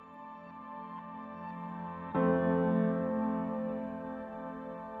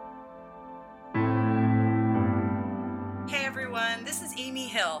everyone. This is Amy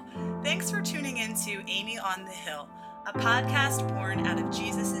Hill. Thanks for tuning in to Amy on the Hill, a podcast born out of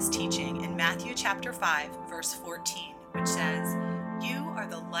Jesus' teaching in Matthew chapter 5, verse 14, which says, "You are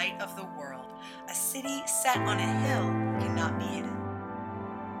the light of the world. A city set on a hill cannot be hidden."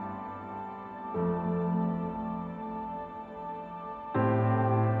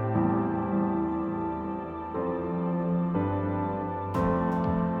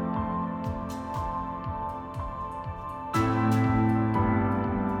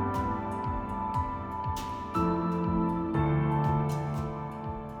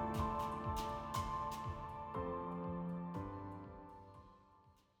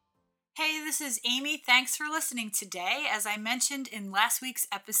 Hey, this is Amy. Thanks for listening today. As I mentioned in last week's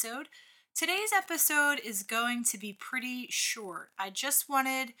episode, today's episode is going to be pretty short. I just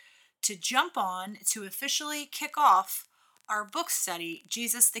wanted to jump on to officially kick off our book study,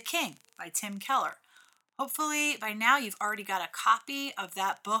 Jesus the King by Tim Keller. Hopefully, by now you've already got a copy of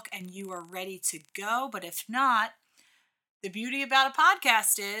that book and you are ready to go. But if not, the beauty about a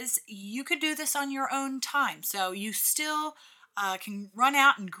podcast is you could do this on your own time. So you still can run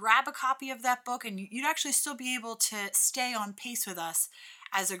out and grab a copy of that book, and you'd actually still be able to stay on pace with us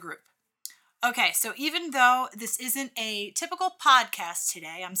as a group. Okay, so even though this isn't a typical podcast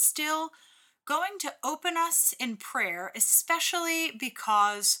today, I'm still going to open us in prayer, especially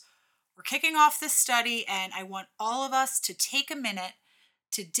because we're kicking off this study, and I want all of us to take a minute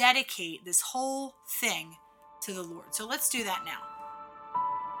to dedicate this whole thing to the Lord. So let's do that now.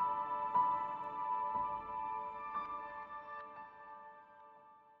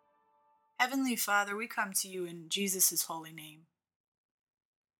 Heavenly Father, we come to you in Jesus' holy name.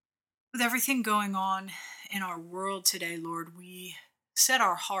 With everything going on in our world today, Lord, we set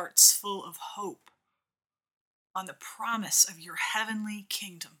our hearts full of hope on the promise of your heavenly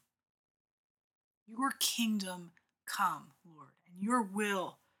kingdom. Your kingdom come, Lord, and your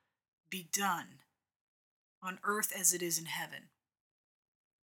will be done on earth as it is in heaven.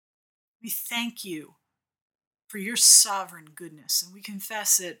 We thank you for your sovereign goodness, and we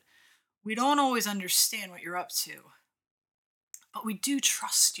confess that we don't always understand what you're up to, but we do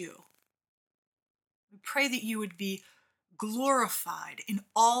trust you. We pray that you would be glorified in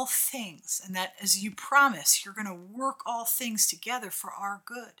all things, and that as you promise, you're going to work all things together for our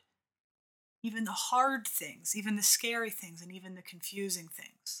good. Even the hard things, even the scary things, and even the confusing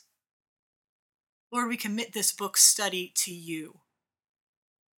things. Lord, we commit this book study to you.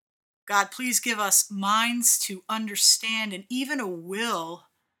 God, please give us minds to understand and even a will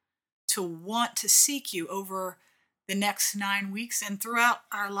to want to seek you over the next 9 weeks and throughout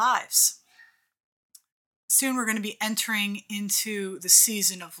our lives. Soon we're going to be entering into the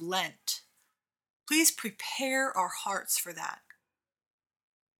season of Lent. Please prepare our hearts for that.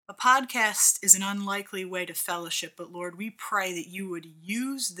 A podcast is an unlikely way to fellowship, but Lord, we pray that you would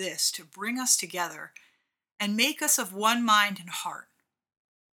use this to bring us together and make us of one mind and heart.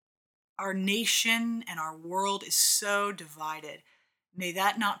 Our nation and our world is so divided. May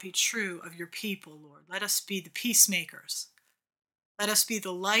that not be true of your people, Lord. Let us be the peacemakers. Let us be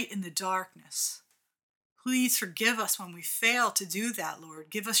the light in the darkness. Please forgive us when we fail to do that, Lord.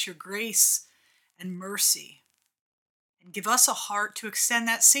 Give us your grace and mercy. And give us a heart to extend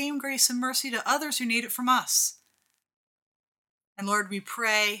that same grace and mercy to others who need it from us. And Lord, we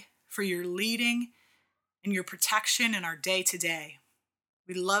pray for your leading and your protection in our day to day.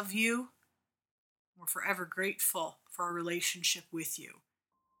 We love you. We're forever grateful for our relationship with you.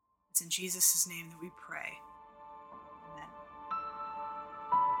 It's in Jesus' name that we pray. Amen.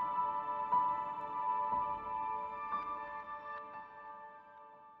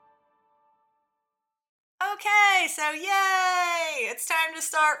 Okay, so yay! It's time to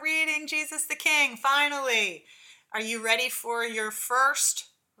start reading Jesus the King, finally. Are you ready for your first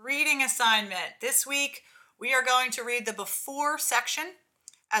reading assignment? This week, we are going to read the before section,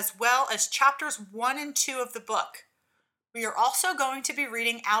 as well as chapters 1 and 2 of the book. We are also going to be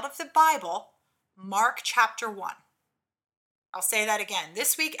reading out of the Bible, Mark chapter 1. I'll say that again.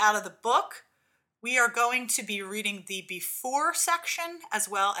 This week, out of the book, we are going to be reading the before section, as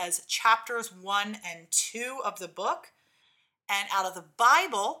well as chapters 1 and 2 of the book. And out of the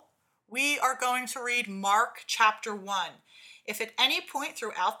Bible, we are going to read Mark chapter 1. If at any point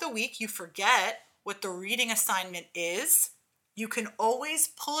throughout the week you forget what the reading assignment is, you can always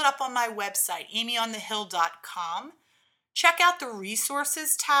pull it up on my website, amyonthehill.com. Check out the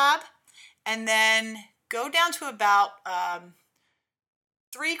resources tab, and then go down to about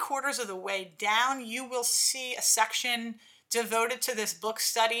 3/4 of the way down. You will see a section devoted to this book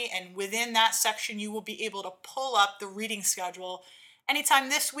study, and within that section, you will be able to pull up the reading schedule anytime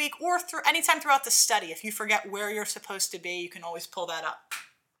this week or anytime throughout the study. If you forget where you're supposed to be, you can always pull that up.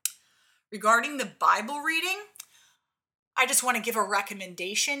 Regarding the Bible reading, I just want to give a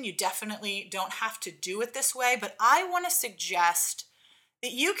recommendation. You definitely don't have to do it this way, but I want to suggest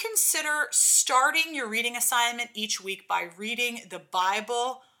that you consider starting your reading assignment each week by reading the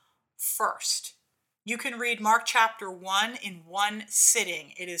Bible first. You can read Mark chapter 1 in one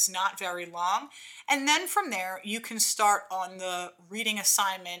sitting. It is not very long. And then from there, you can start on the reading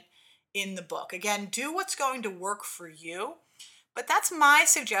assignment in the book. Again, do what's going to work for you. But that's my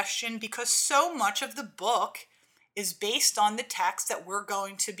suggestion because so much of the book is based on the text that we're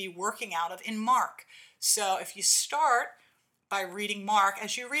going to be working out of in Mark. So if you start by reading Mark,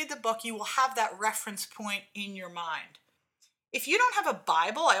 as you read the book, you will have that reference point in your mind. If you don't have a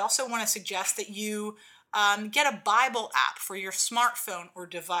Bible, I also want to suggest that you get a Bible app for your smartphone or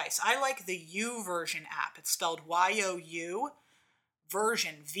device. I like the YouVersion app. It's spelled Y-O-U,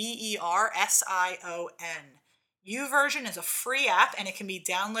 version, V-E-R-S-I-O-N. YouVersion is a free app and it can be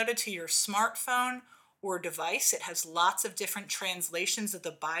downloaded to your smartphone or device. It has lots of different translations of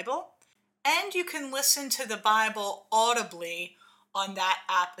the Bible. And you can listen to the Bible audibly on that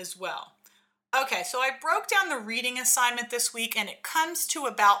app as well. Okay, so I broke down the reading assignment this week and it comes to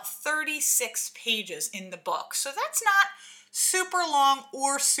about 36 pages in the book. So that's not super long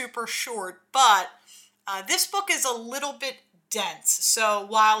or super short, but this book is a little bit dense. So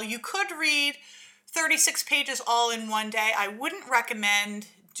while you could read 36 pages all in one day, I wouldn't recommend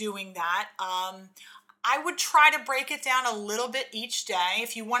doing that. I would try to break it down a little bit each day.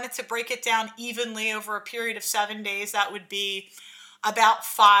 If you wanted to break it down evenly over a period of 7 days, that would be about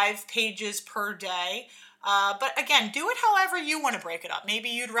 5 pages per day. But again, do it however you want to break it up. Maybe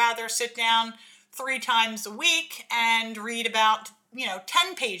you'd rather sit down 3 times a week and read about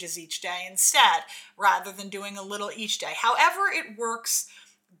 10 pages each day instead, rather than doing a little each day. However it works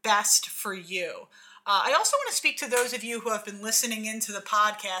best for you. I also want to speak to those of you who have been listening into the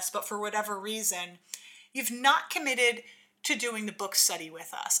podcast, but for whatever reason, you've not committed to doing the book study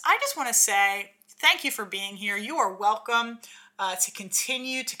with us. I just want to say thank you for being here. You are welcome to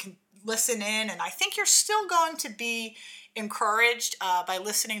continue to listen in, and I think you're still going to be encouraged by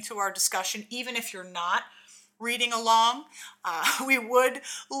listening to our discussion, even if you're not reading along. We would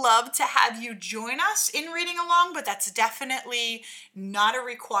love to have you join us in reading along, but that's definitely not a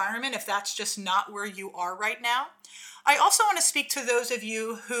requirement if that's just not where you are right now. I also want to speak to those of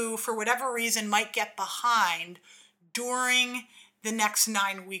you who, for whatever reason, might get behind during the next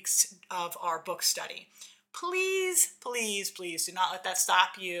 9 weeks of our book study. Please, please, please do not let that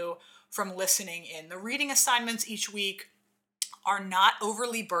stop you from listening in. The reading assignments each week are not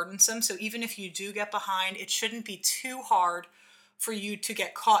overly burdensome, so even if you do get behind, it shouldn't be too hard for you to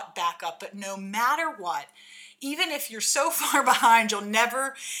get caught back up. But no matter what, even if you're so far behind you'll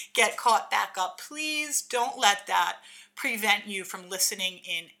never get caught back up, please don't let that prevent you from listening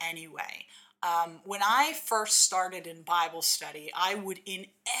in anyway. When I first started in Bible study, I would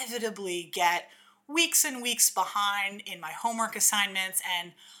inevitably get weeks and weeks behind in my homework assignments,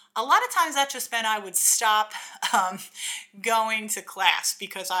 and a lot of times that just meant I would stop going to class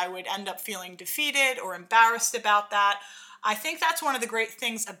because I would end up feeling defeated or embarrassed about that. I think that's one of the great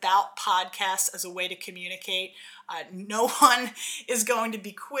things about podcasts as a way to communicate. No one is going to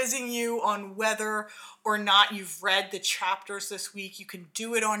be quizzing you on whether or not you've read the chapters this week. You can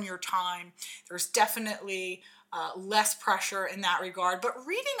do it on your time. There's definitely less pressure in that regard, but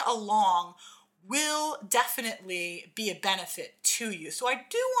reading along will definitely be a benefit to you. So I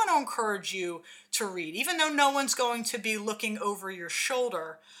do want to encourage you to read, even though no one's going to be looking over your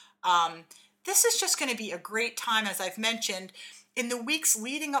shoulder. This is just going to be a great time, as I've mentioned. In the weeks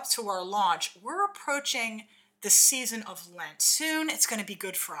leading up to our launch, we're approaching the season of Lent. Soon it's going to be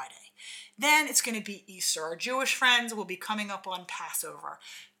Good Friday. Then it's going to be Easter. Our Jewish friends will be coming up on Passover.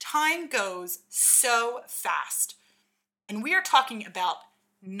 Time goes so fast. And we are talking about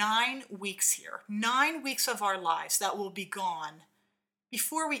 9 weeks here, 9 weeks of our lives that will be gone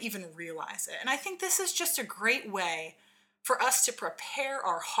before we even realize it. And I think this is just a great way for us to prepare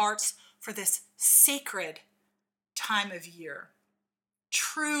our hearts for this sacred time of year.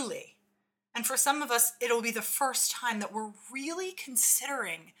 Truly. And for some of us, it'll be the first time that we're really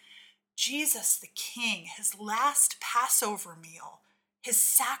considering Jesus the King, his last Passover meal, his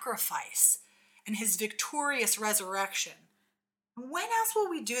sacrifice, and his victorious resurrection. When else will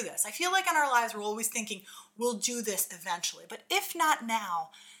we do this? I feel like in our lives we're always thinking we'll do this eventually, but if not now,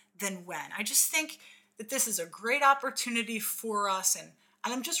 then when? I just think that this is a great opportunity for us, and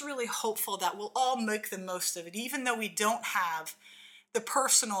I'm just really hopeful that we'll all make the most of it, even though we don't have the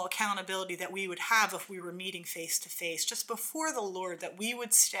personal accountability that we would have if we were meeting face to face, just before the Lord, that we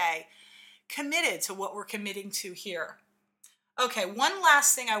would stay committed to what we're committing to here. Okay, one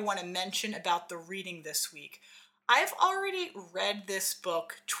last thing I want to mention about the reading this week. I've already read this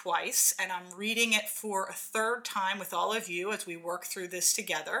book twice, and I'm reading it for a third time with all of you as we work through this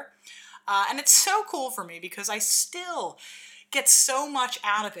together. And it's so cool for me because I still get so much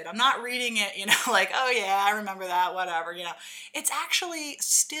out of it. I'm not reading it, like, oh yeah, I remember that, whatever, It's actually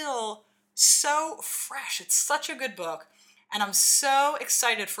still so fresh. It's such a good book, and I'm so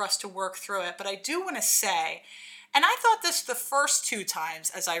excited for us to work through it. But I do want to say, and I thought this the first two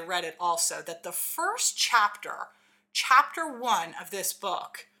times as I read it also, that the first chapter, chapter 1 of this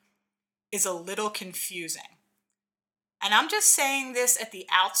book, is a little confusing. And I'm just saying this at the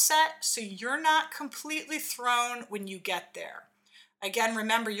outset so you're not completely thrown when you get there. Again,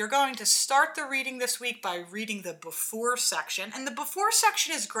 remember, you're going to start the reading this week by reading the before section. And the before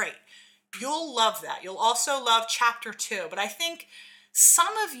section is great. You'll love that. You'll also love chapter 2. But I think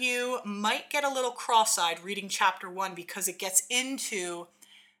some of you might get a little cross-eyed reading chapter 1 because it gets into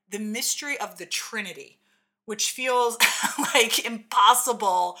the mystery of the Trinity, which feels like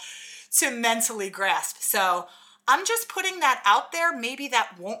impossible to mentally grasp. So I'm just putting that out there. Maybe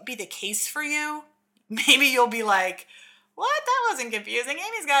that won't be the case for you. Maybe you'll be like, what? That wasn't confusing.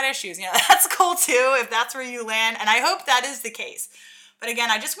 Amy's got issues. That's cool too if that's where you land. And I hope that is the case. But again,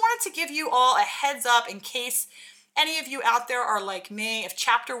 I just wanted to give you all a heads up in case any of you out there are like me. If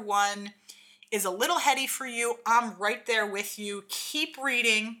chapter 1 is a little heady for you, I'm right there with you. Keep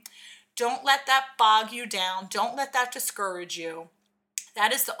reading. Don't let that bog you down. Don't let that discourage you.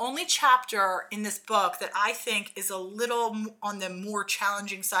 That is the only chapter in this book that I think is a little on the more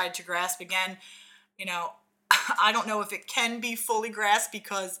challenging side to grasp. Again, I don't know if it can be fully grasped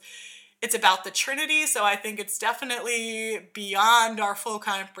because it's about the Trinity, so I think it's definitely beyond our full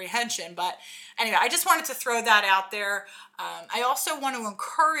comprehension. But anyway, I just wanted to throw that out there. I also want to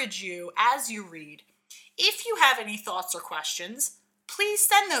encourage you as you read, if you have any thoughts or questions, please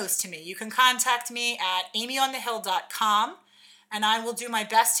send those to me. You can contact me at amyonthehill.com. and I will do my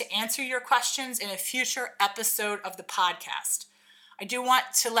best to answer your questions in a future episode of the podcast. I do want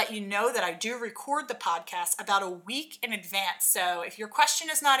to let you know that I do record the podcast about a week in advance, so if your question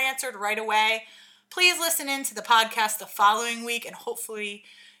is not answered right away, please listen in to the podcast the following week, and hopefully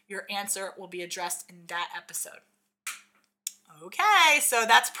your answer will be addressed in that episode. Okay, so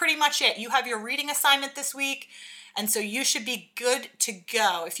that's pretty much it. You have your reading assignment this week, and so you should be good to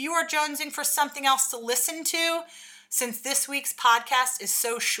go. If you are jonesing for something else to listen to, since this week's podcast is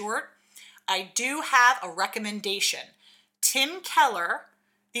so short, I do have a recommendation. Tim Keller,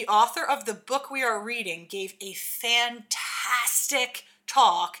 the author of the book we are reading, gave a fantastic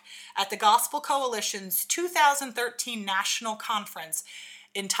talk at the Gospel Coalition's 2013 National Conference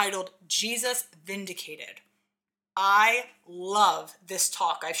entitled Jesus Vindicated. I love this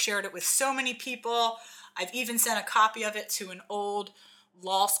talk. I've shared it with so many people. I've even sent a copy of it to an old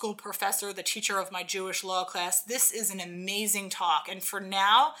law school professor, the teacher of my Jewish law class. This is an amazing talk. And for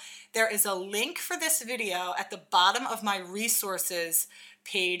now, there is a link for this video at the bottom of my resources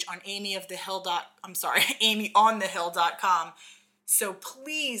page on amyonthehill.com. So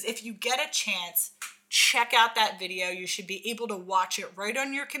please, if you get a chance, check out that video. You should be able to watch it right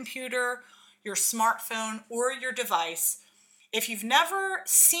on your computer, your smartphone, or your device. If you've never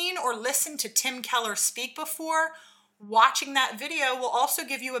seen or listened to Tim Keller speak before, watching that video will also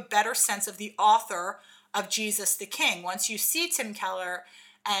give you a better sense of the author of Jesus the King. Once you see Tim Keller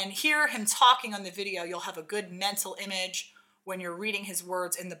and hear him talking on the video, you'll have a good mental image when you're reading his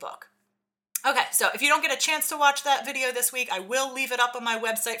words in the book. Okay, so if you don't get a chance to watch that video this week, I will leave it up on my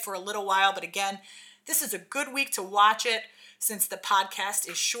website for a little while. But again, this is a good week to watch it since the podcast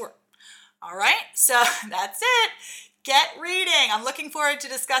is short. All right, so that's it. Get reading. I'm looking forward to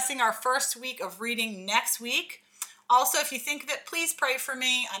discussing our first week of reading next week. Also, if you think of it, please pray for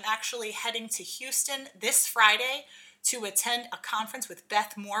me. I'm actually heading to Houston this Friday to attend a conference with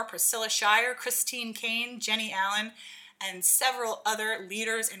Beth Moore, Priscilla Shire, Christine Kane, Jenny Allen, and several other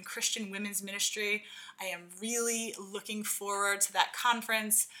leaders in Christian women's ministry. I am really looking forward to that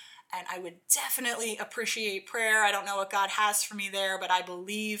conference, and I would definitely appreciate prayer. I don't know what God has for me there, but I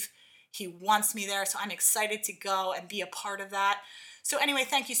believe He wants me there, so I'm excited to go and be a part of that. So anyway,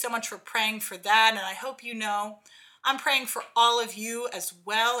 thank you so much for praying for that, and I hope you know I'm praying for all of you as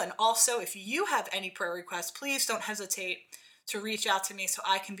well. And also, if you have any prayer requests, please don't hesitate to reach out to me so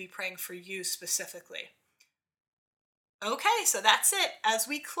I can be praying for you specifically. Okay, so that's it. As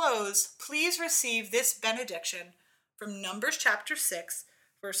we close, please receive this benediction from Numbers chapter 6,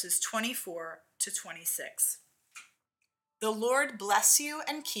 verses 24 to 26. The Lord bless you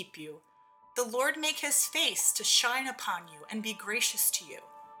and keep you. The Lord make his face to shine upon you and be gracious to you.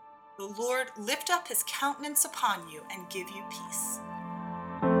 The Lord lift up his countenance upon you and give you peace.